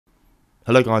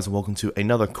Hello guys and welcome to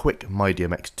another quick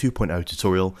MyDMX 2.0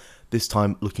 tutorial, this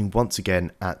time looking once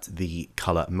again at the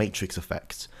colour matrix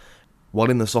effect. While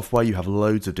in the software you have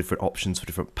loads of different options for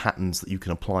different patterns that you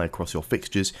can apply across your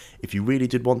fixtures, if you really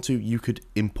did want to, you could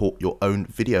import your own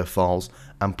video files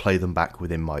and play them back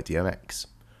within MyDMX.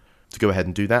 To go ahead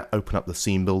and do that, open up the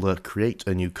scene builder, create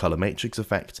a new colour matrix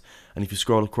effect, and if you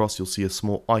scroll across you'll see a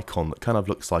small icon that kind of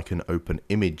looks like an open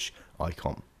image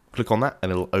icon. Click on that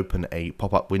and it'll open a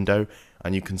pop-up window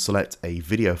and you can select a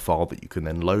video file that you can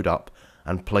then load up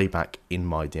and play back in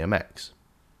MyDMX.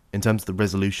 In terms of the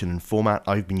resolution and format,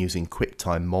 I've been using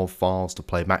QuickTime MOV files to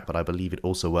play back, but I believe it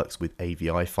also works with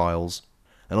AVI files.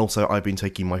 And also I've been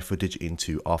taking my footage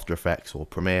into After Effects or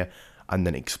Premiere and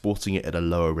then exporting it at a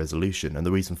lower resolution, and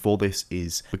the reason for this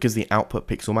is because the output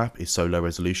pixel map is so low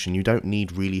resolution, you don't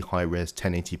need really high-res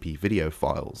 1080p video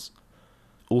files.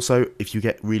 Also, if you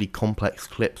get really complex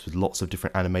clips with lots of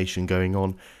different animation going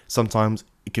on, sometimes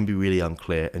it can be really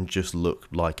unclear and just look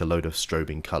like a load of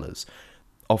strobing colours.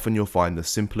 Often you'll find the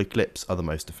simpler clips are the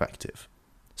most effective.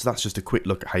 So that's just a quick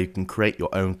look at how you can create your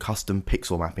own custom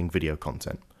pixel mapping video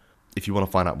content. If you want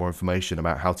to find out more information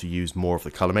about how to use more of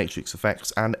the colour matrix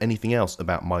effects and anything else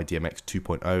about MyDMX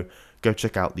 2.0, go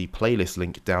check out the playlist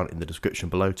link down in the description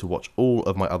below to watch all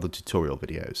of my other tutorial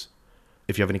videos.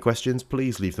 If you have any questions,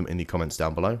 please leave them in the comments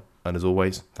down below, and as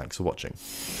always, thanks for watching.